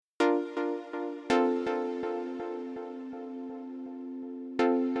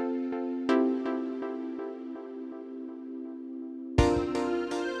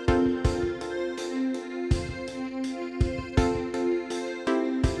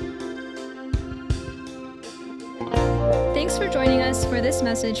Thanks for joining us for this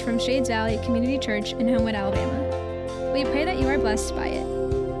message from Shades Valley Community Church in Homewood, Alabama. We pray that you are blessed by it.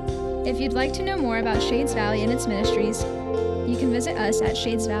 If you'd like to know more about Shades Valley and its ministries, you can visit us at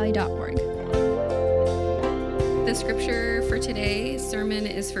shadesvalley.org. The scripture for today's sermon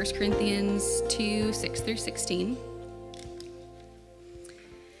is 1 Corinthians 2, 6 through 16.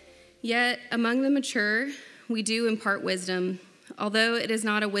 Yet among the mature, we do impart wisdom, although it is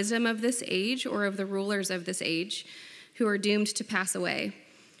not a wisdom of this age or of the rulers of this age, who are doomed to pass away.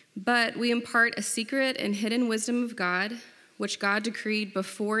 But we impart a secret and hidden wisdom of God, which God decreed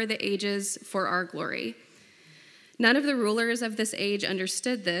before the ages for our glory. None of the rulers of this age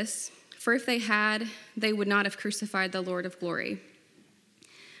understood this, for if they had, they would not have crucified the Lord of glory.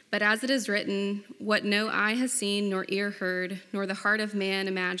 But as it is written, what no eye has seen, nor ear heard, nor the heart of man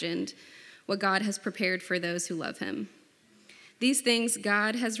imagined, what God has prepared for those who love him. These things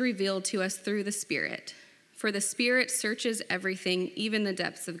God has revealed to us through the Spirit. For the Spirit searches everything, even the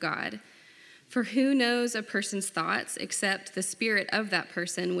depths of God. For who knows a person's thoughts except the spirit of that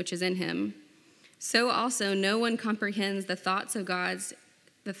person which is in him? So also no one comprehends the thoughts of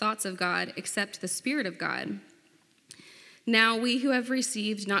God except the Spirit of God. Now we who have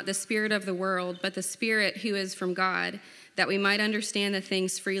received not the spirit of the world, but the Spirit who is from God, that we might understand the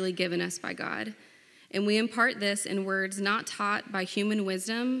things freely given us by God. And we impart this in words not taught by human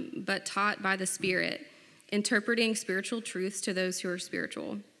wisdom, but taught by the Spirit, interpreting spiritual truths to those who are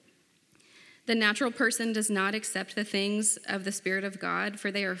spiritual. The natural person does not accept the things of the Spirit of God,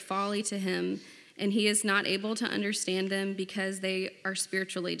 for they are folly to him, and he is not able to understand them because they are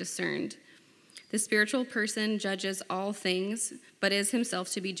spiritually discerned. The spiritual person judges all things, but is himself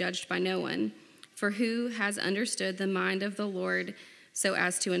to be judged by no one. For who has understood the mind of the Lord so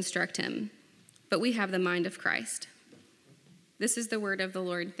as to instruct him? But we have the mind of Christ. This is the word of the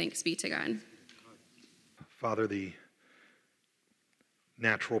Lord. Thanks be to God. Father, the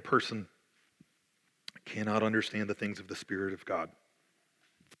natural person cannot understand the things of the Spirit of God.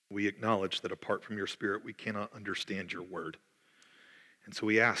 We acknowledge that apart from your Spirit, we cannot understand your word. And so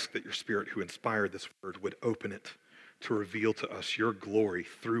we ask that your Spirit who inspired this word would open it to reveal to us your glory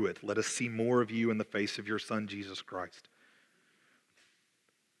through it. Let us see more of you in the face of your Son, Jesus Christ.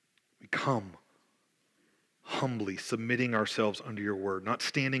 We come humbly submitting ourselves under your word, not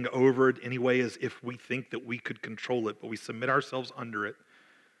standing over it anyway as if we think that we could control it, but we submit ourselves under it,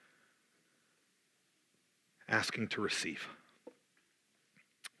 asking to receive.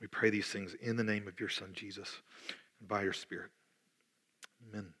 We pray these things in the name of your Son, Jesus, and by your Spirit.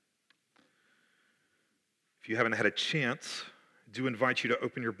 Amen. If you haven't had a chance, I do invite you to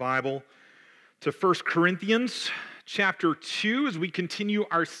open your Bible to 1 Corinthians chapter 2 as we continue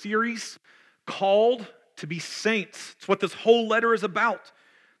our series called to be saints. It's what this whole letter is about.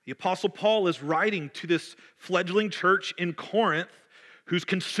 The Apostle Paul is writing to this fledgling church in Corinth who's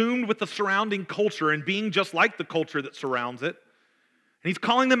consumed with the surrounding culture and being just like the culture that surrounds it. And he's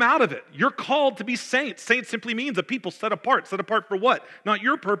calling them out of it. You're called to be saints. Saints simply means a people set apart. Set apart for what? Not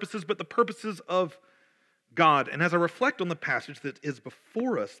your purposes, but the purposes of God. And as I reflect on the passage that is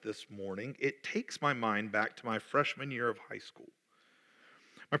before us this morning, it takes my mind back to my freshman year of high school.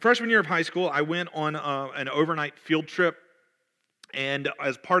 My freshman year of high school, I went on an overnight field trip. And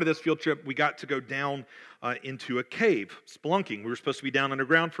as part of this field trip, we got to go down into a cave, spelunking. We were supposed to be down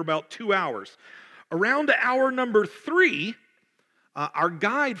underground for about 2 hours. Around hour number 3, our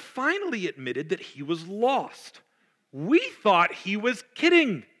guide finally admitted that he was lost. We thought he was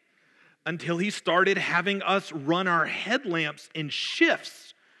kidding until he started having us run our headlamps in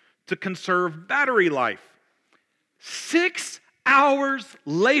shifts to conserve battery life. 6 hours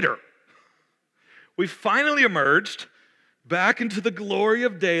later, we finally emerged back into the glory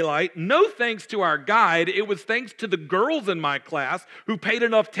of daylight. No thanks to our guide, it was thanks to the girls in my class who paid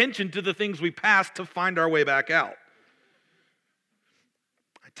enough attention to the things we passed to find our way back out.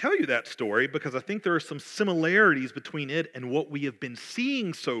 I tell you that story because I think there are some similarities between it and what we have been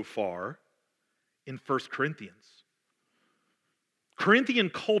seeing so far in 1 Corinthians.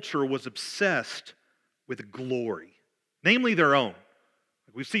 Corinthian culture was obsessed with glory, namely their own.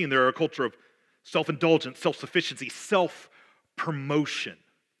 Like we've seen, they're a culture of self-indulgence, self-sufficiency, self-promotion.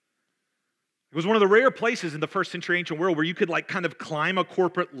 It was one of the rare places in the first century ancient world where you could kind of climb a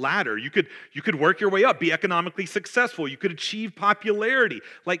corporate ladder. You could work your way up, be economically successful. You could achieve popularity.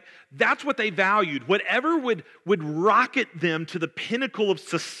 That's what they valued. Whatever would rocket them to the pinnacle of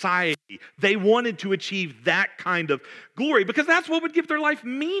society, they wanted to achieve that kind of glory because that's what would give their life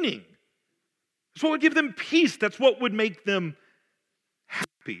meaning. That's what would give them peace. That's what would make them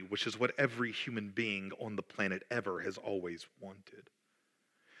happy, which is what every human being on the planet ever has always wanted.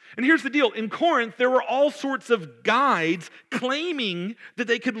 And here's the deal. In Corinth, there were all sorts of guides claiming that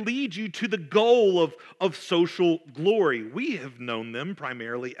they could lead you to the goal of social glory. We have known them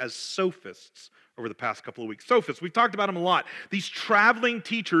primarily as sophists over the past couple of weeks. Sophists, we've talked about them a lot. These traveling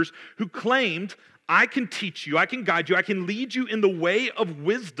teachers who claimed, I can teach you, I can guide you, I can lead you in the way of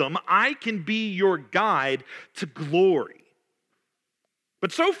wisdom, I can be your guide to glory.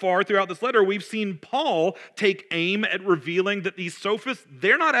 But so far throughout this letter, we've seen Paul take aim at revealing that these sophists,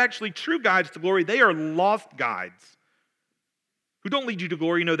 they're not actually true guides to glory, they are lost guides who don't lead you to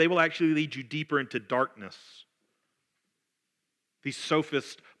glory. No, they will actually lead you deeper into darkness. These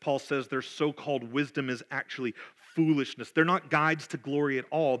sophists, Paul says, their so-called wisdom is actually foolishness. They're not guides to glory at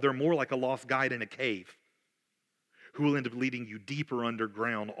all. They're more like a lost guide in a cave who will end up leading you deeper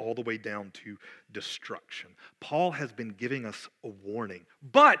underground all the way down to destruction. Paul has been giving us a warning.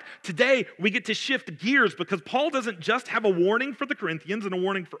 But today we get to shift gears because Paul doesn't just have a warning for the Corinthians and a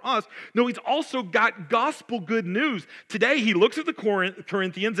warning for us. No, he's also got gospel good news. Today he looks at the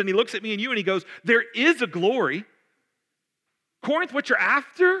Corinthians and he looks at me and you and he goes, there is a glory. Corinth, what you're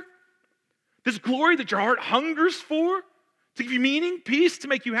after, this glory that your heart hungers for, to give you meaning, peace, to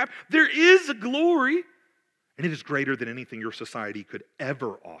make you happy, there is a glory. And it is greater than anything your society could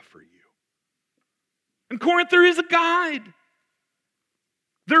ever offer you. In Corinth, there is a guide.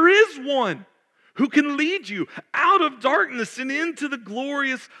 There is one who can lead you out of darkness and into the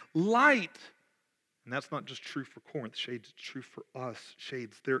glorious light. And that's not just true for Corinth, Shades, it's true for us,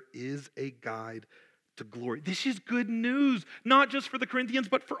 Shades. There is a guide to glory. This is good news, not just for the Corinthians,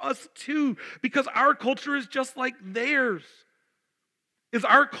 but for us too, because our culture is just like theirs. Is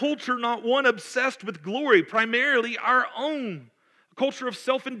our culture not one obsessed with glory, primarily our own? A culture of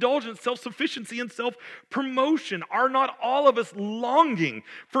self-indulgence, self-sufficiency, and self-promotion. Are not all of us longing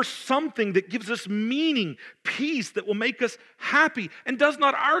for something that gives us meaning, peace, that will make us happy? And does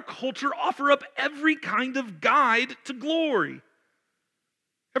not our culture offer up every kind of guide to glory?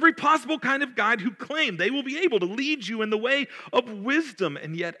 Every possible kind of guide who claim they will be able to lead you in the way of wisdom.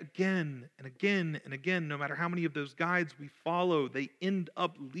 And yet again and again and again, no matter how many of those guides we follow, they end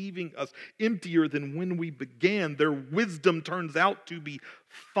up leaving us emptier than when we began. Their wisdom turns out to be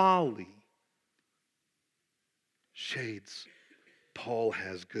folly. Shades, Paul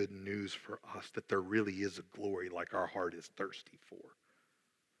has good news for us that there really is a glory like our heart is thirsty for.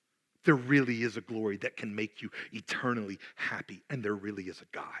 There really is a glory that can make you eternally happy, and there really is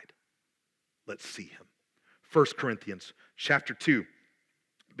a guide. Let's see him. 1 Corinthians chapter 2,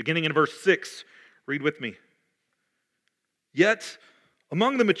 beginning in verse 6. Read with me. Yet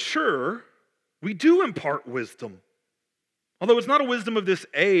among the mature, we do impart wisdom. Although it's not a wisdom of this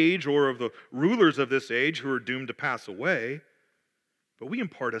age or of the rulers of this age who are doomed to pass away, but we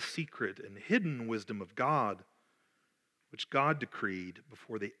impart a secret and hidden wisdom of God, which God decreed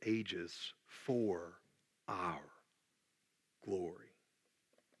before the ages for our glory.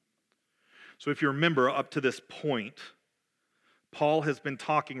 So if you remember, up to this point, Paul has been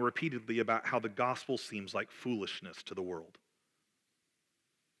talking repeatedly about how the gospel seems like foolishness to the world.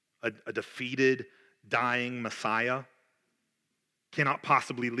 A defeated, dying Messiah cannot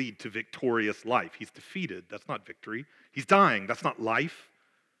possibly lead to victorious life. He's defeated. That's not victory. He's dying. That's not life.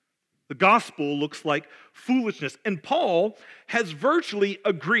 The gospel looks like foolishness. And Paul has virtually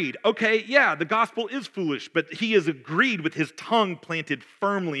agreed. Okay, yeah, the gospel is foolish, but he has agreed with his tongue planted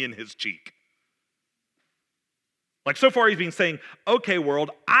firmly in his cheek. Like so far he's been saying, okay,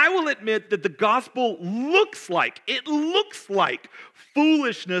 world, I will admit that the gospel looks like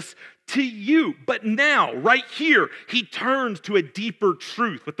foolishness to you. But now, right here, he turns to a deeper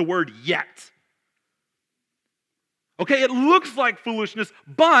truth with the word yet. Okay, it looks like foolishness,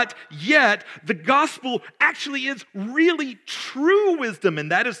 but yet the gospel actually is really true wisdom,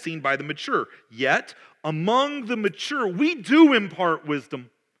 and that is seen by the mature. Yet, among the mature, we do impart wisdom.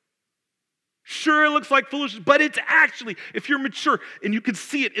 Sure, it looks like foolishness, but it's actually, if you're mature and you can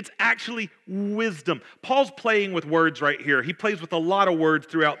see it, it's actually wisdom. Paul's playing with words right here. He plays with a lot of words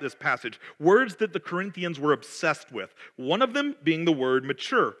throughout this passage, words that the Corinthians were obsessed with. One of them being the word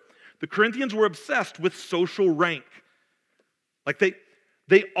mature. The Corinthians were obsessed with social rank. Like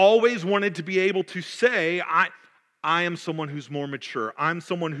they always wanted to be able to say, I am someone who's more mature. I'm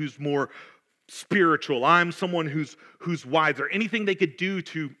someone who's more spiritual. I'm someone who's wiser. Anything they could do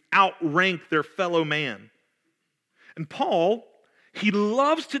to outrank their fellow man. And Paul, he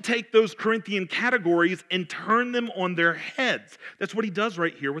loves to take those Corinthian categories and turn them on their heads. That's what he does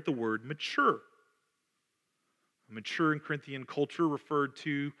right here with the word mature. Mature in Corinthian culture referred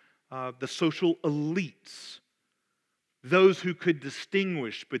to the social elites. Those who could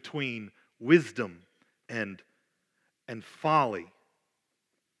distinguish between wisdom and folly.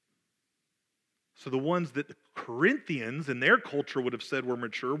 So the ones that the Corinthians in their culture would have said were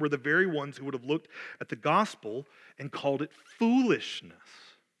mature were the very ones who would have looked at the gospel and called it foolishness.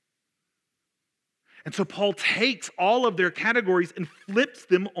 And so Paul takes all of their categories and flips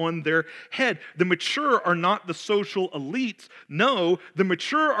them on their head. The mature are not the social elites. No, the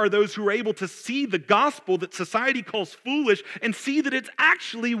mature are those who are able to see the gospel that society calls foolish and see that it's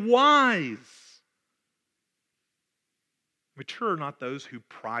actually wise. Mature are not those who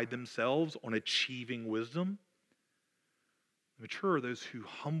pride themselves on achieving wisdom. Mature are those who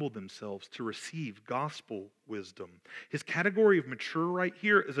humble themselves to receive gospel wisdom. His category of mature right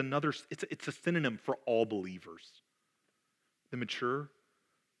here is it's a synonym for all believers. The mature,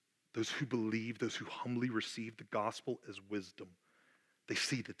 those who believe, those who humbly receive the gospel as wisdom. They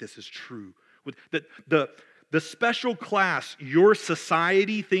see that this is true. The special class your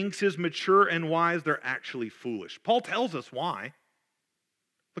society thinks is mature and wise, they're actually foolish. Paul tells us why.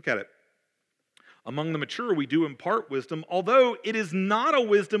 Look at it. Among the mature, we do impart wisdom, although it is not a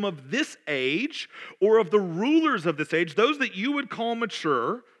wisdom of this age or of the rulers of this age, those that you would call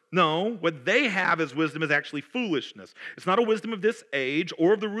mature. No, what they have as wisdom is actually foolishness. It's not a wisdom of this age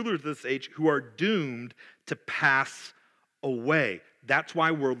or of the rulers of this age who are doomed to pass away. That's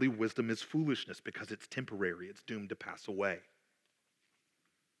why worldly wisdom is foolishness, because it's temporary. It's doomed to pass away.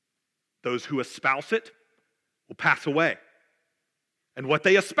 Those who espouse it will pass away. And what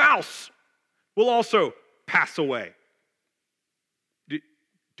they espouse will also pass away.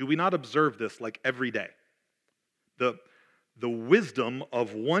 Do we not observe this like every day? The wisdom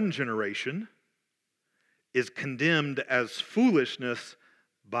of one generation is condemned as foolishness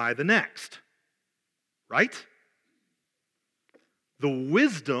by the next, right? The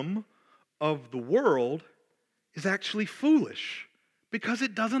wisdom of the world is actually foolish because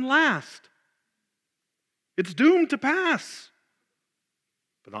it doesn't last. It's doomed to pass.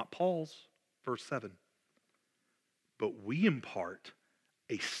 But not Paul's. Verse 7. But we impart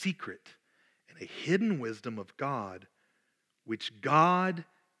a secret and a hidden wisdom of God, which God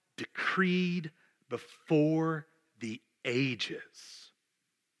decreed before the ages.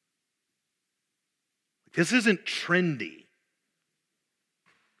 This isn't trendy.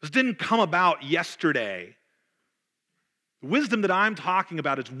 This didn't come about yesterday. The wisdom that I'm talking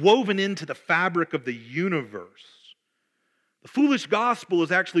about is woven into the fabric of the universe. The foolish gospel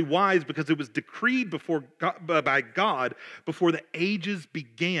is actually wise because it was decreed by God before the ages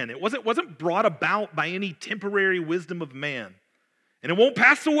began. It wasn't brought about by any temporary wisdom of man. And it won't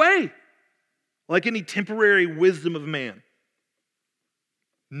pass away like any temporary wisdom of man.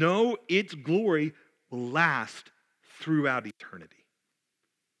 No, its glory will last throughout eternity.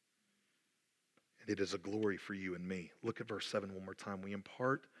 And it is a glory for you and me. Look at verse 7 one more time. We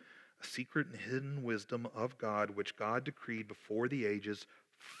impart a secret and hidden wisdom of God, which God decreed before the ages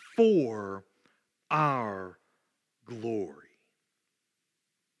for our glory.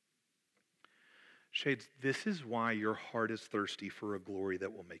 Shades, this is why your heart is thirsty for a glory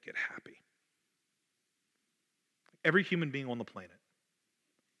that will make it happy. Every human being on the planet.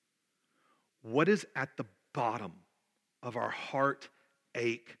 What is at the bottom of our heart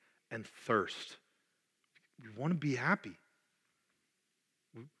ache and thirst? We want to be happy.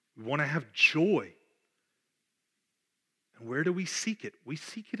 We want to have joy. And where do we seek it? We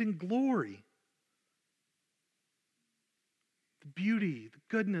seek it in glory. The beauty, the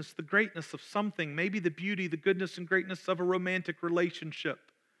goodness, the greatness of something. Maybe the beauty, the goodness, and greatness of a romantic relationship.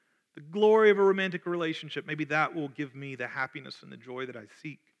 The glory of a romantic relationship. Maybe that will give me the happiness and the joy that I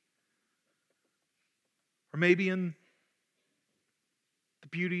seek. Or maybe in the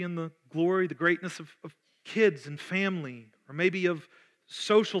beauty and the glory, the greatness of kids and family. Or maybe of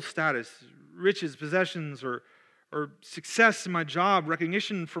social status, riches, possessions, or success in my job,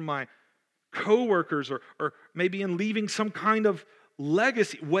 recognition from my coworkers, or maybe in leaving some kind of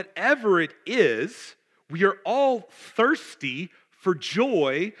legacy. Whatever it is, we are all thirsty for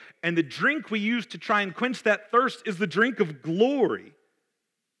joy, and the drink we use to try and quench that thirst is the drink of glory.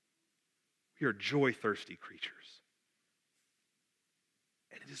 We are joy-thirsty creatures.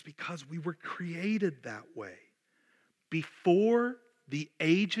 And it is because we were created that way. Before the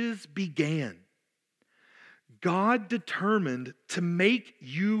ages began, God determined to make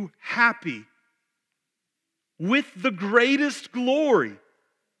you happy with the greatest glory,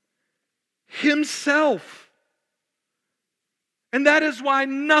 Himself. And that is why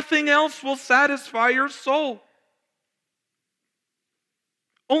nothing else will satisfy your soul.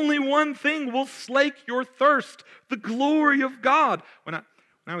 Only one thing will slake your thirst, the glory of God. When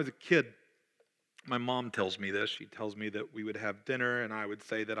I was a kid, my mom tells me this. She tells me that we would have dinner and I would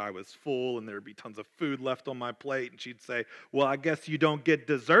say that I was full and there would be tons of food left on my plate. And she'd say, well, I guess you don't get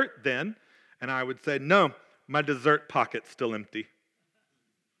dessert then. And I would say, no, my dessert pocket's still empty.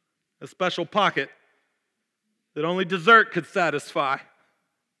 A special pocket that only dessert could satisfy.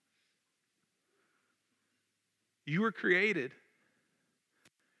 You were created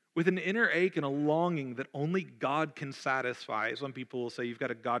with an inner ache and a longing that only God can satisfy. Some people will say you've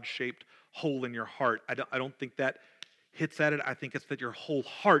got a God-shaped hole in your heart. I don't think that hits at it. I think it's that your whole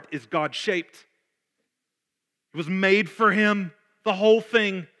heart is God-shaped. It was made for Him, the whole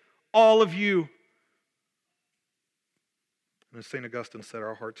thing, all of you. And as St. Augustine said,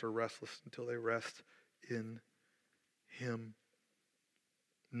 our hearts are restless until they rest in Him.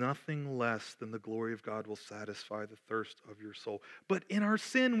 Nothing less than the glory of God will satisfy the thirst of your soul. But in our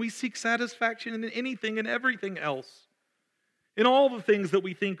sin, we seek satisfaction in anything and everything else. In all the things that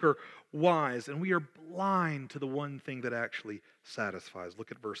we think are wise, and we are blind to the one thing that actually satisfies.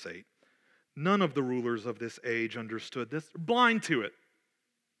 Look at verse 8. None of the rulers of this age understood this. They're blind to it.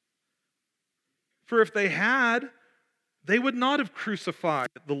 For if they had, they would not have crucified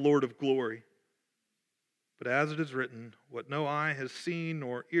the Lord of glory. But as it is written, what no eye has seen,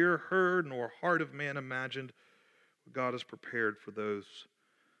 nor ear heard, nor heart of man imagined, what God has prepared for those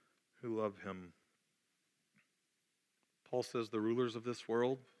who love Him. Paul says the rulers of this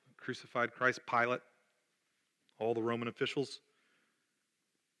world crucified Christ. Pilate, all the Roman officials,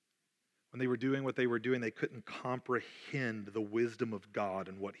 when they were doing what they were doing, they couldn't comprehend the wisdom of God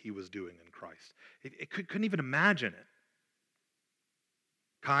and what He was doing in Christ. It couldn't even imagine it.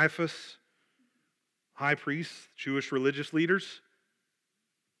 Caiaphas, high priests, Jewish religious leaders,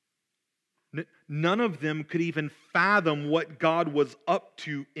 none of them could even fathom what God was up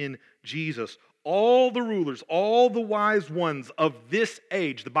to in Jesus. All the rulers, all the wise ones of this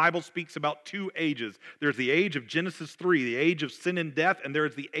age, the Bible speaks about two ages. There's the age of Genesis 3, the age of sin and death, and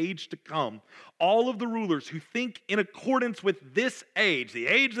there's the age to come. All of the rulers who think in accordance with this age, the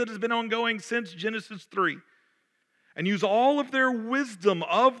age that has been ongoing since Genesis 3, and use all of their wisdom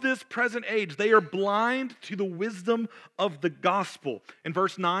of this present age, they are blind to the wisdom of the gospel. In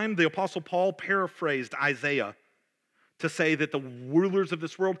verse 9, the Apostle Paul paraphrased Isaiah to say that the rulers of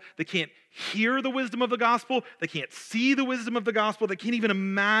this world, they can't hear the wisdom of the gospel, they can't see the wisdom of the gospel, they can't even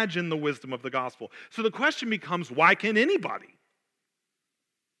imagine the wisdom of the gospel. So the question becomes, why can anybody?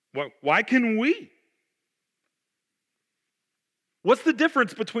 Why can we? What's the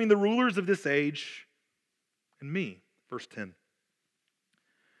difference between the rulers of this age and me? Verse 10.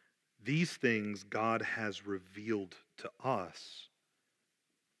 These things God has revealed to us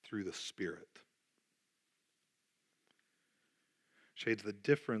through the Spirit. Shades, the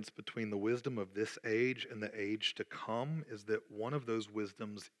difference between the wisdom of this age and the age to come is that one of those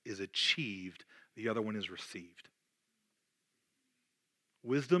wisdoms is achieved, the other one is received.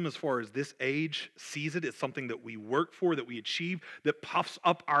 Wisdom, as far as this age sees it, is something that we work for, that we achieve, that puffs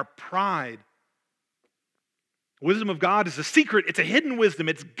up our pride. Wisdom of God is a secret. It's a hidden wisdom.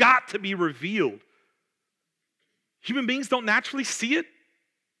 It's got to be revealed. Human beings don't naturally see it,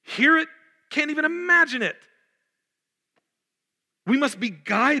 hear it, can't even imagine it. We must be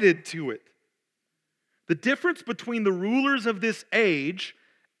guided to it. The difference between the rulers of this age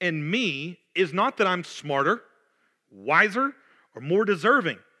and me is not that I'm smarter, wiser, or more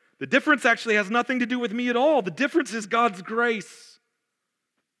deserving. The difference actually has nothing to do with me at all. The difference is God's grace.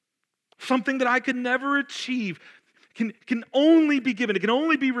 Something that I could never achieve, can only be given, it can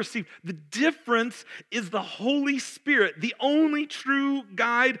only be received. The difference is the Holy Spirit, the only true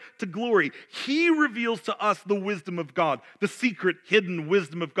guide to glory. He reveals to us the wisdom of God, the secret, hidden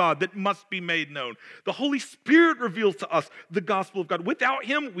wisdom of God that must be made known. The Holy Spirit reveals to us the gospel of God. Without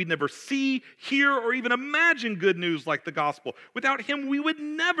Him, we'd never see, hear, or even imagine good news like the gospel. Without Him, we would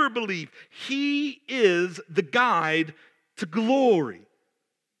never believe. He is the guide to glory.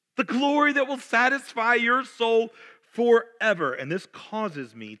 The glory that will satisfy your soul forever. And this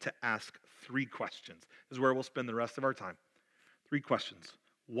causes me to ask three questions. This is where we'll spend the rest of our time. Three questions.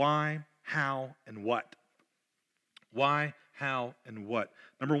 Why, how, and what? Why, how, and what?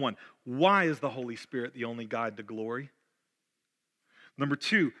 Number one, why is the Holy Spirit the only guide to glory? Number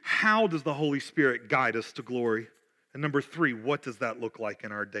two, how does the Holy Spirit guide us to glory? And number three, what does that look like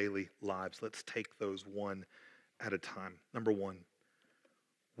in our daily lives? Let's take those one at a time. Number one,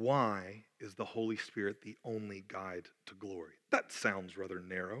 why is the Holy Spirit the only guide to glory? That sounds rather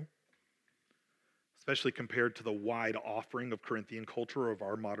narrow, especially compared to the wide offering of Corinthian culture, of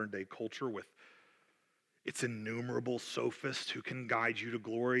our modern day culture, with its innumerable sophists who can guide you to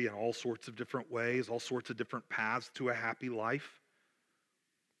glory in all sorts of different ways, all sorts of different paths to a happy life.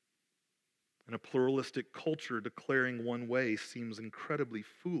 In a pluralistic culture, declaring one way seems incredibly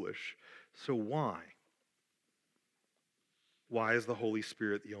foolish. So why? Why is the Holy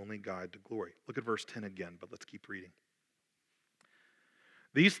Spirit the only guide to glory? Look at verse 10 again, but let's keep reading.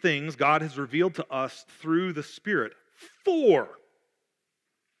 These things God has revealed to us through the Spirit. Here's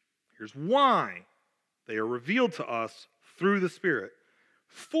why they are revealed to us through the Spirit.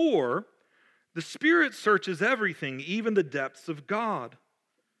 For the Spirit searches everything, even the depths of God.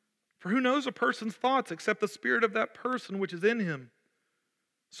 For who knows a person's thoughts except the spirit of that person which is in him?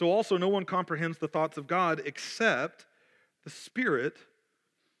 So also no one comprehends the thoughts of God except the Spirit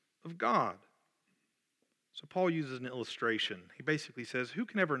of God. So Paul uses an illustration. He basically says, who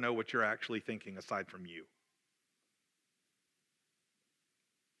can ever know what you're actually thinking aside from you?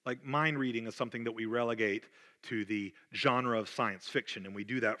 Like mind reading is something that we relegate to the genre of science fiction, and we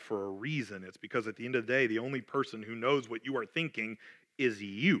do that for a reason. It's because at the end of the day, the only person who knows what you are thinking is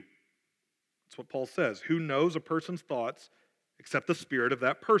you. That's what Paul says. Who knows a person's thoughts except the spirit of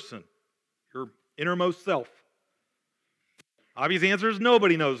that person, your innermost self? Obvious answer is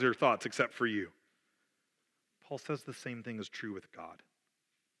nobody knows their thoughts except for you. Paul says the same thing is true with God.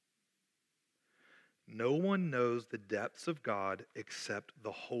 No one knows the depths of God except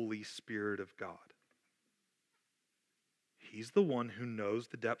the Holy Spirit of God. He's the one who knows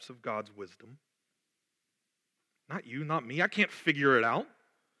the depths of God's wisdom. Not you, not me. I can't figure it out.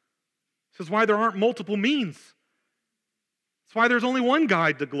 This is why there aren't multiple means. It's why there's only one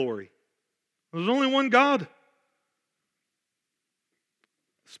guide to glory. There's only one God.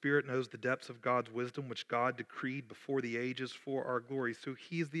 The Spirit knows the depths of God's wisdom, which God decreed before the ages for our glory. So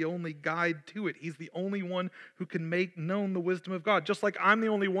He's the only guide to it. He's the only one who can make known the wisdom of God. Just like I'm the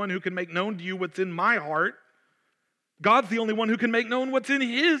only one who can make known to you what's in my heart, God's the only one who can make known what's in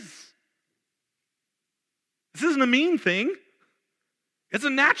His. This isn't a mean thing. It's a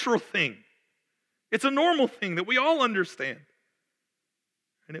natural thing. It's a normal thing that we all understand.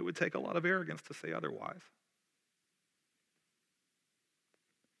 And it would take a lot of arrogance to say otherwise.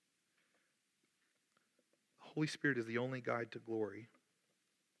 The Holy Spirit is the only guide to glory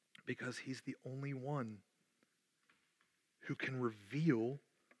because He's the only one who can reveal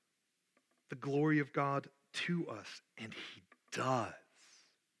the glory of God to us, and He does.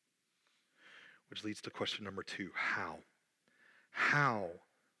 Which leads to question number 2, how? How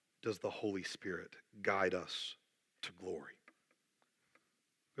does the Holy Spirit guide us to glory?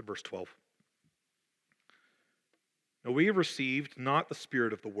 Look at verse 12. Now we have received not the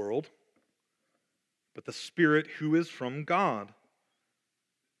spirit of the world, but the Spirit who is from God,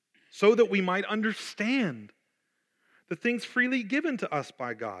 so that we might understand the things freely given to us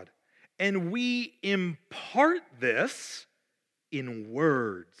by God. And we impart this in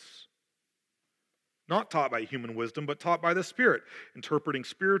words, not taught by human wisdom, but taught by the Spirit, interpreting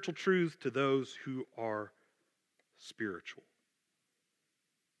spiritual truths to those who are spiritual.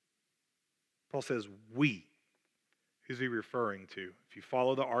 Paul says, we. Who's he referring to? If you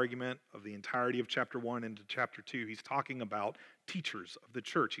follow the argument of the entirety of chapter 1 into chapter 2, he's talking about teachers of the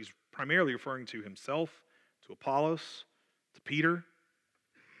church. He's primarily referring to himself, to Apollos, to Peter.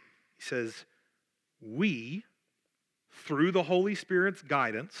 He says, we, through the Holy Spirit's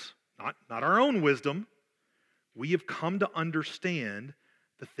guidance, not our own wisdom, we have come to understand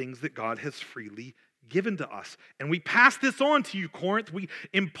the things that God has freely given to us. And we pass this on to you, Corinth. We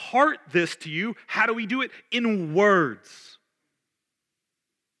impart this to you. How do we do it? In words.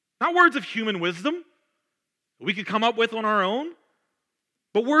 Not words of human wisdom we could come up with on our own,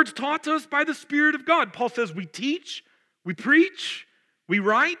 but words taught to us by the Spirit of God. Paul says we teach, we preach, we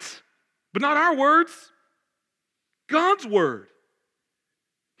write, but not our words, God's word.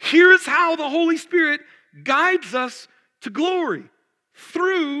 Here is how the Holy Spirit guides us to glory,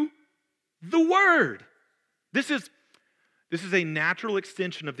 through the Word. This is a natural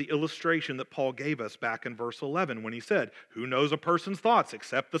extension of the illustration that Paul gave us back in verse 11 when he said, who knows a person's thoughts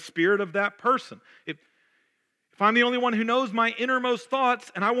except the spirit of that person? If I'm the only one who knows my innermost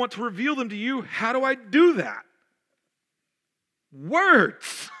thoughts and I want to reveal them to you, how do I do that?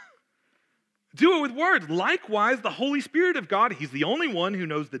 Words. Do it with words. Likewise, the Holy Spirit of God, He's the only one who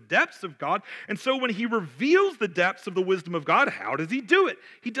knows the depths of God. And so when He reveals the depths of the wisdom of God, how does He do it?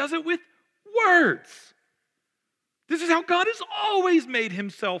 He does it with words. This is how God has always made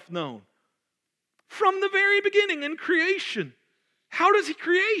Himself known. From the very beginning in creation. How does He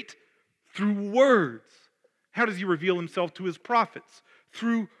create? Through words. How does He reveal Himself to His prophets?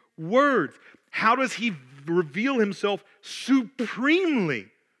 Through words. How does He reveal Himself supremely?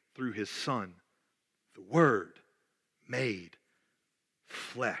 Through His Son, the Word made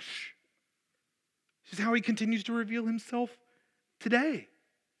flesh. This is how He continues to reveal Himself today.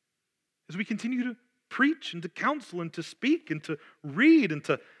 As we continue to preach and to counsel and to speak and to read and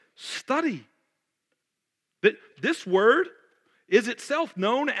to study. That this Word is itself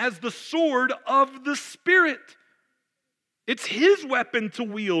known as the sword of the Spirit. It's his weapon to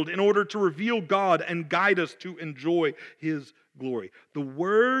wield in order to reveal God and guide us to enjoy his glory. The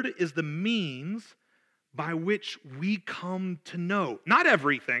word is the means by which we come to know. Not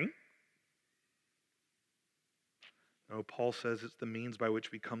everything. No, Paul says it's the means by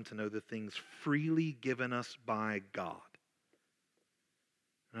which we come to know the things freely given us by God.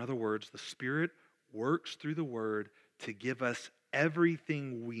 In other words, the Spirit works through the Word to give us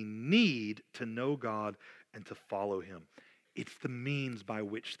everything we need to know God and to follow him. It's the means by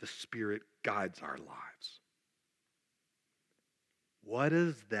which the Spirit guides our lives. What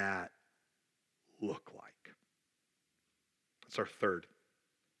does that look like? That's our third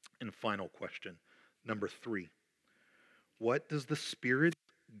and final question. Number 3. What does the Spirit's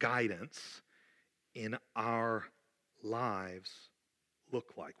guidance in our lives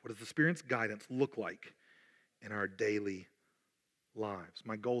look like? What does the Spirit's guidance look like in our daily lives?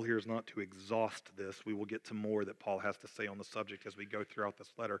 My goal here is not to exhaust this. We will get to more that Paul has to say on the subject as we go throughout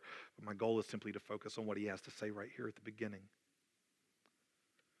this letter. But my goal is simply to focus on what he has to say right here at the beginning.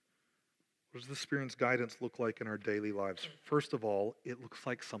 What does the Spirit's guidance look like in our daily lives? First of all, it looks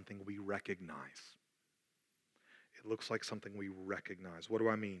like something we recognize. It looks like something we recognize. What do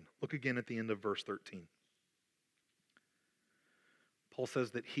I mean? Look again at the end of verse 13. Paul says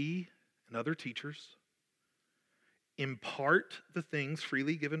that he and other teachers impart the things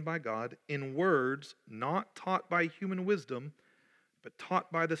freely given by God in words not taught by human wisdom, but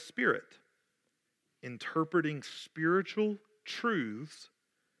taught by the Spirit, interpreting spiritual truths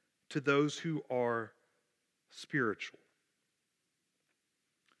to those who are spiritual.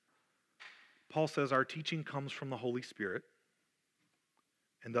 Paul says our teaching comes from the Holy Spirit,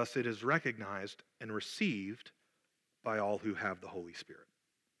 and thus it is recognized and received by all who have the Holy Spirit.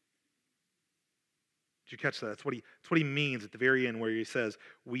 Did you catch that? That's what he means at the very end where he says,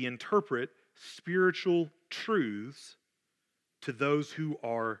 we interpret spiritual truths to those who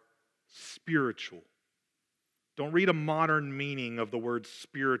are spiritual. Don't read a modern meaning of the word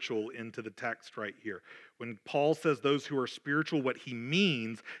spiritual into the text right here. When Paul says those who are spiritual, what he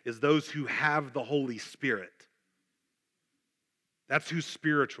means is those who have the Holy Spirit. That's who's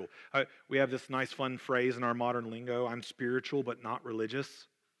spiritual. We have this nice fun phrase in our modern lingo, I'm spiritual but not religious.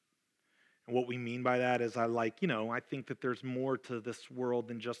 And what we mean by that is I think that there's more to this world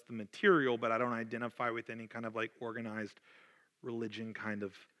than just the material, but I don't identify with any kind of like organized religion kind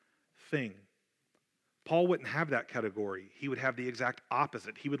of thing. Paul wouldn't have that category. He would have the exact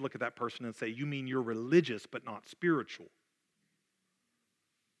opposite. He would look at that person and say, you mean you're religious but not spiritual.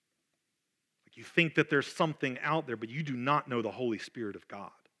 Like you think that there's something out there, but you do not know the Holy Spirit of God.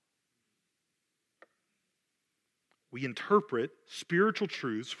 We interpret spiritual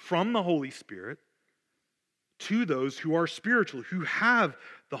truths from the Holy Spirit to those who are spiritual, who have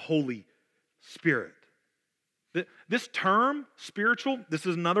the Holy Spirit. This term, spiritual, this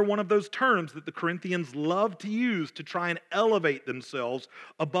is another one of those terms that the Corinthians love to use to try and elevate themselves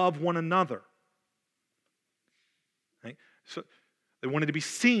above one another. Right? So they wanted to be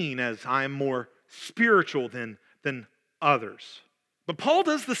seen as I am more spiritual than others. But Paul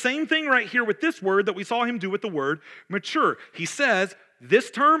does the same thing right here with this word that we saw him do with the word mature. He says, this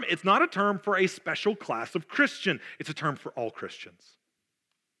term, it's not a term for a special class of Christian. It's a term for all Christians.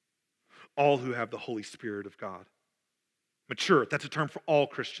 All who have the Holy Spirit of God. Mature, that's a term for all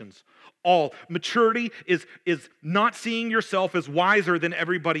Christians. All. Maturity is not seeing yourself as wiser than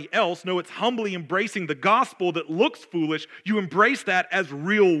everybody else. No, it's humbly embracing the gospel that looks foolish. You embrace that as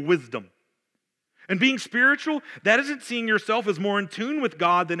real wisdom. And being spiritual, that isn't seeing yourself as more in tune with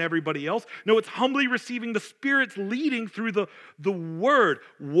God than everybody else. No, it's humbly receiving the Spirit's leading through the Word.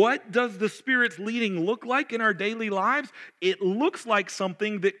 What does the Spirit's leading look like in our daily lives? It looks like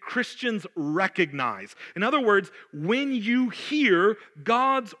something that Christians recognize. In other words, when you hear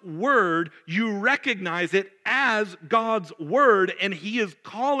God's Word, you recognize it as God's Word, and He is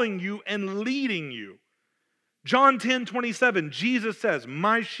calling you and leading you. John 10:27, Jesus says,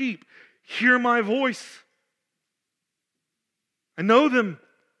 my sheep hear my voice. I know them,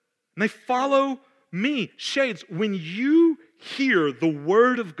 and they follow me. Shades, when you hear the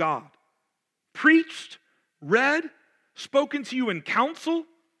word of God preached, read, spoken to you in counsel,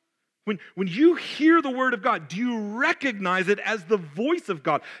 when you hear the word of God, do you recognize it as the voice of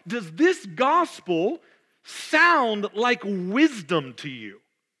God? Does this gospel sound like wisdom to you?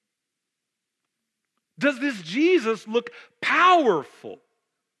 Does this Jesus look powerful?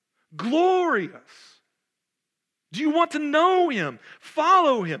 Glorious. Do you want to know him,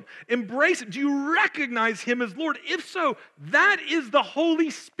 follow him, embrace him? Do you recognize him as Lord? If so, that is the Holy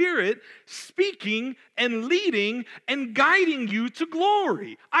Spirit speaking and leading and guiding you to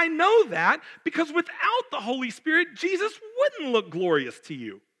glory. I know that because without the Holy Spirit, Jesus wouldn't look glorious to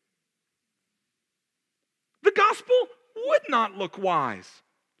you. The gospel would not look wise.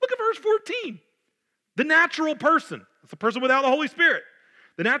 Look at verse 14. The natural person, that's the person without the Holy Spirit.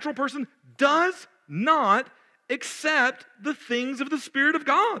 The natural person does not accept the things of the Spirit of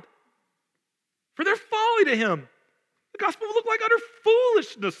God, for they're folly to him. The gospel will look like utter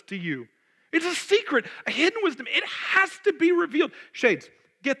foolishness to you. It's a secret, a hidden wisdom. It has to be revealed. Shades,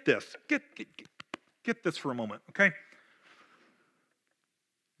 get this. Get this for a moment, okay?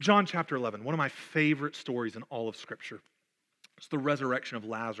 John chapter 11, one of my favorite stories in all of Scripture. It's the resurrection of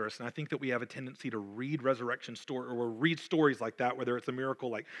Lazarus, and I think that we have a tendency to read resurrection story or read stories like that, whether it's a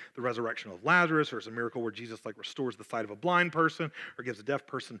miracle like the resurrection of Lazarus, or it's a miracle where Jesus restores the sight of a blind person or gives a deaf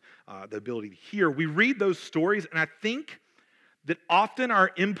person the ability to hear. We read those stories, and I think that often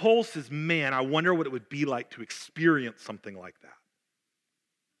our impulse is, man, I wonder what it would be like to experience something like that.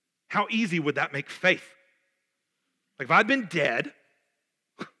 How easy would that make faith? Like if I'd been dead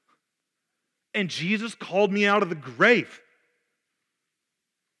and Jesus called me out of the grave,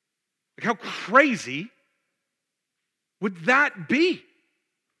 how crazy would that be?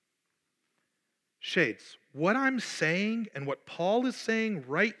 Shades, what I'm saying and what Paul is saying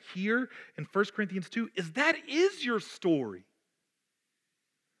right here in 1 Corinthians 2 is that is your story.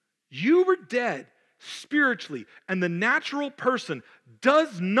 You were dead spiritually, and the natural person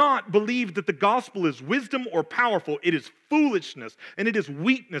does not believe that the gospel is wisdom or powerful. It is foolishness, and it is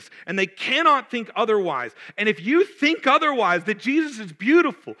weakness, and they cannot think otherwise. And if you think otherwise, that Jesus is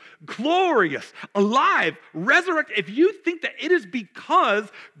beautiful, glorious, alive, resurrected, if you think that it is because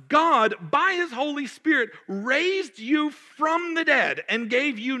God, by his Holy Spirit, raised you from the dead and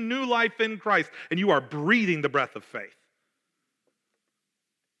gave you new life in Christ, and you are breathing the breath of faith,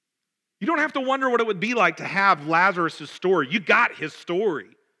 you don't have to wonder what it would be like to have Lazarus' story. You got his story.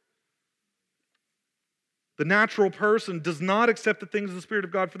 The natural person does not accept the things of the Spirit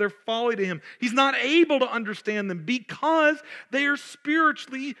of God, for they're folly to him. He's not able to understand them because they are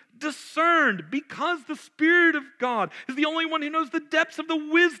spiritually discerned, because the Spirit of God is the only one who knows the depths of the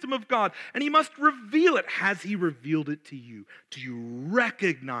wisdom of God, and he must reveal it. Has he revealed it to you? Do you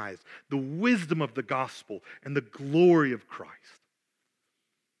recognize the wisdom of the gospel and the glory of Christ?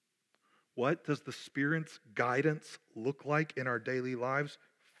 What does the Spirit's guidance look like in our daily lives?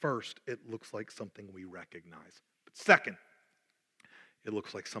 First, it looks like something we recognize. But second, it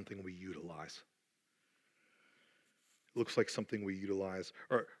looks like something we utilize. It looks like something we utilize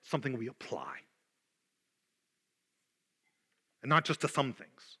or something we apply. And not just to some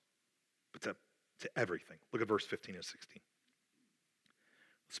things, but to everything. Look at verse 15 and 16.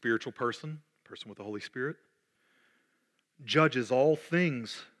 Spiritual person with the Holy Spirit, judges all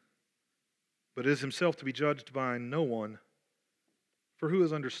things, but is himself to be judged by no one. For who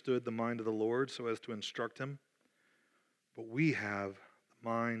has understood the mind of the Lord so as to instruct him? But we have the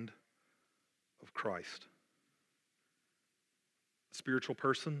mind of Christ. A spiritual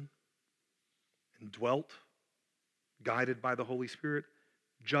person, indwelt, guided by the Holy Spirit,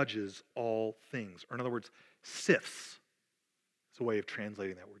 judges all things. Or in other words, sifts. It's a way of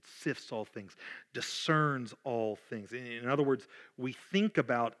translating that word. Sifts all things, discerns all things. In other words, we think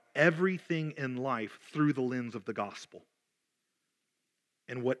about everything in life through the lens of the gospel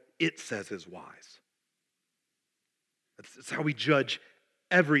and what it says is wise. That's how we judge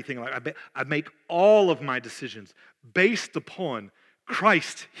everything. I make all of my decisions based upon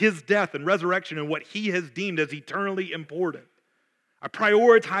Christ, his death and resurrection, and what he has deemed as eternally important. I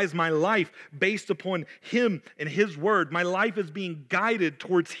prioritize my life based upon him and his word. My life is being guided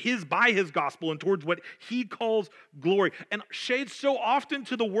by his gospel and towards what he calls glory. And shades, so often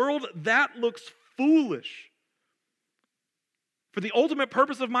to the world, that looks foolish. For the ultimate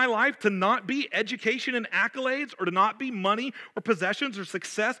purpose of my life to not be education and accolades, or to not be money or possessions or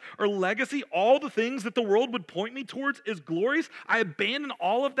success or legacy, all the things that the world would point me towards is glorious. I abandon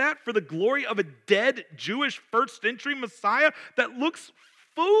all of that for the glory of a dead Jewish first century Messiah that looks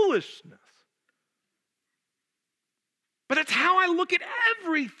foolishness. But it's how I look at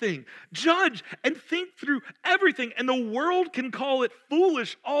everything, judge and think through everything. And the world can call it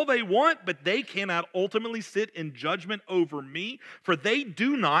foolish all they want, but they cannot ultimately sit in judgment over me, for they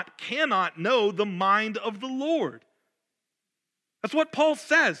cannot know the mind of the Lord. That's what Paul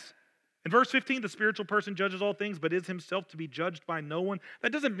says. In verse 15, the spiritual person judges all things, but is himself to be judged by no one.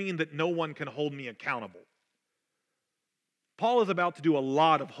 That doesn't mean that no one can hold me accountable. Paul is about to do a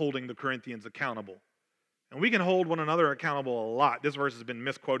lot of holding the Corinthians accountable. And we can hold one another accountable a lot. This verse has been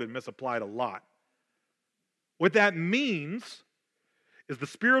misquoted, misapplied a lot. What that means is the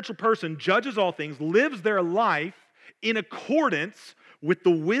spiritual person judges all things, lives their life in accordance with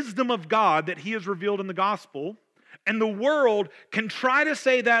the wisdom of God that he has revealed in the gospel. And the world can try to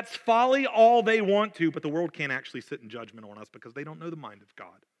say that's folly all they want to, but the world can't actually sit in judgment on us because they don't know the mind of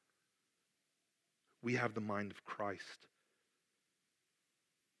God. We have the mind of Christ.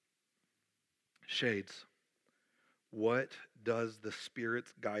 Shades. What does the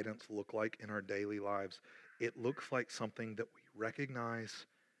Spirit's guidance look like in our daily lives? It looks like something that we recognize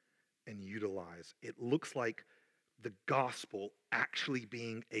and utilize. It looks like the gospel actually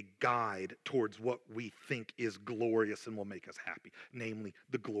being a guide towards what we think is glorious and will make us happy, namely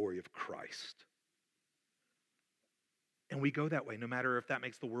the glory of Christ. And we go that way, no matter if that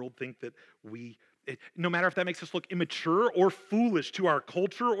makes the world think that no matter if that makes us look immature or foolish to our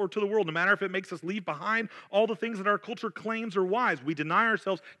culture or to the world, no matter if it makes us leave behind all the things that our culture claims are wise, we deny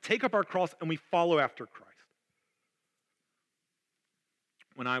ourselves, take up our cross, and we follow after Christ.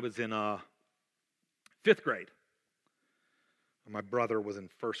 When I was in 5th grade, my brother was in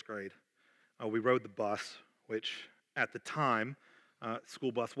 1st grade, we rode the bus, which at the time,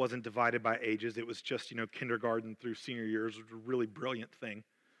 school bus wasn't divided by ages. It was just, kindergarten through senior years. It was a really brilliant thing.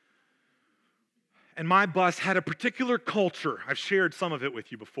 And my bus had a particular culture. I've shared some of it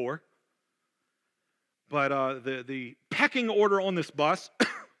with you before. But the pecking order on this bus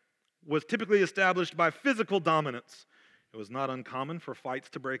was typically established by physical dominance. It was not uncommon for fights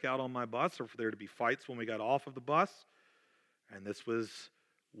to break out on my bus or for there to be fights when we got off of the bus. And this was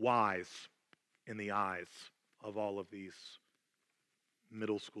wise in the eyes of all of these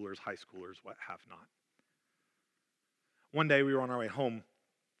middle schoolers, high schoolers, what have not. One day we were on our way home,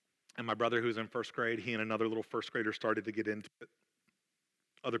 and my brother, who's in 1st grade, he and another little 1st grader started to get into it.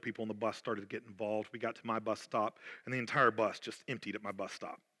 Other people on the bus started to get involved. We got to my bus stop, and the entire bus just emptied at my bus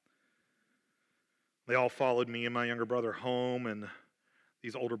stop. They all followed me and my younger brother home, and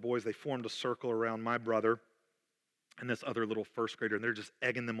these older boys, they formed a circle around my brother and this other little 1st grader, and they're just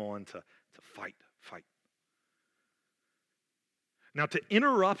egging them on to fight. Now, to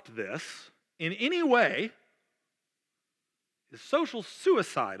interrupt this in any way is social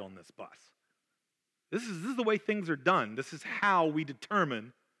suicide on this bus. This is the way things are done. This is how we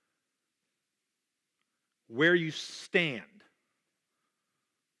determine where you stand.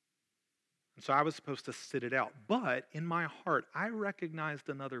 And so I was supposed to sit it out. But in my heart, I recognized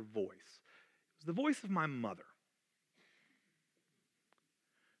another voice. It was the voice of my mother,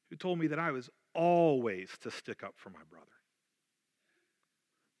 who told me that I was always to stick up for my brother.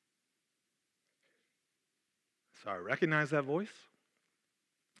 So I recognized that voice,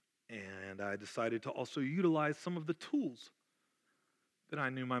 and I decided to also utilize some of the tools that I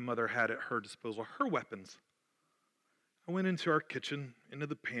knew my mother had at her disposal, her weapons. I went into our kitchen, into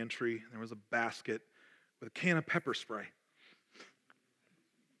the pantry, and there was a basket with a can of pepper spray.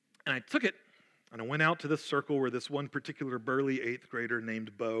 And I took it, and I went out to this circle where this one particular burly 8th grader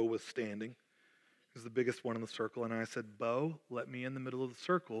named Bo was standing. He was the biggest one in the circle, and I said, "Bo, let me in the middle of the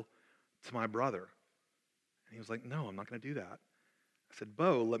circle to my brother." And he was like, "No, I'm not going to do that." I said,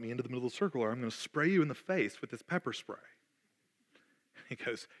 "Bo, let me into the middle of the circle or I'm going to spray you in the face with this pepper spray." He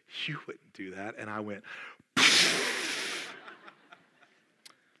goes, "You wouldn't do that." And I went,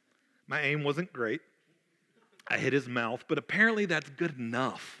 my aim wasn't great. I hit his mouth, but apparently that's good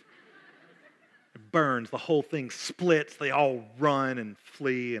enough. It burns, the whole thing splits, they all run and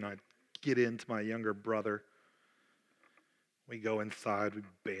flee, and I get into my younger brother. We go inside, we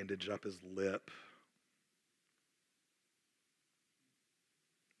bandage up his lip.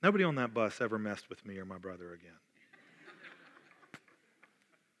 Nobody on that bus ever messed with me or my brother again.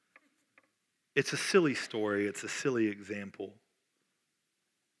 It's a silly story. It's a silly example.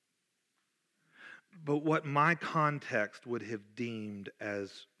 But what my context would have deemed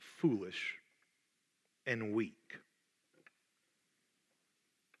as foolish and weak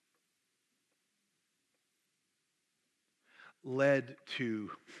led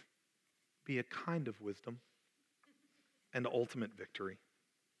to be a kind of wisdom and ultimate victory.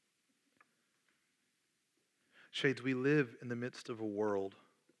 Shades, we live in the midst of a world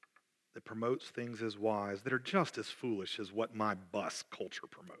that promotes things as wise that are just as foolish as what my bus culture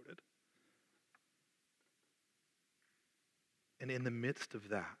promoted. And in the midst of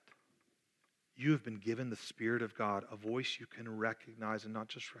that, you have been given the Spirit of God, a voice you can recognize, and not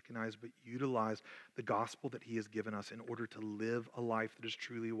just recognize, but utilize the gospel that He has given us in order to live a life that is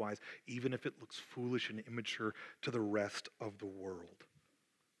truly wise, even if it looks foolish and immature to the rest of the world.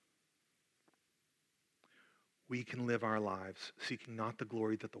 we can live our lives seeking not the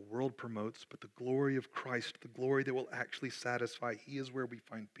glory that the world promotes, but the glory of Christ, the glory that will actually satisfy. He is where we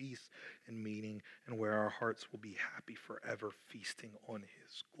find peace and meaning and where our hearts will be happy forever, feasting on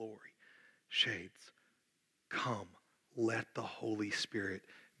his glory. Shades, come, let the Holy Spirit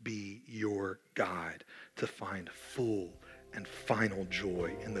be your guide to find full and final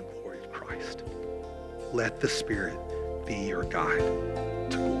joy in the glory of Christ. Let the Spirit be your guide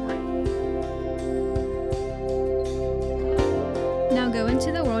to glory. Now go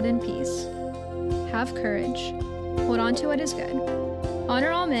into the world in peace. Have courage. Hold on to what is good.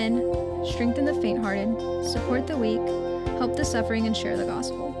 Honor all men. Strengthen the faint-hearted. Support the weak. Help the suffering and share the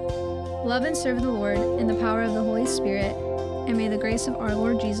gospel. Love and serve the Lord in the power of the Holy Spirit. And may the grace of our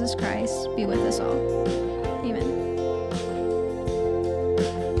Lord Jesus Christ be with us all. Amen.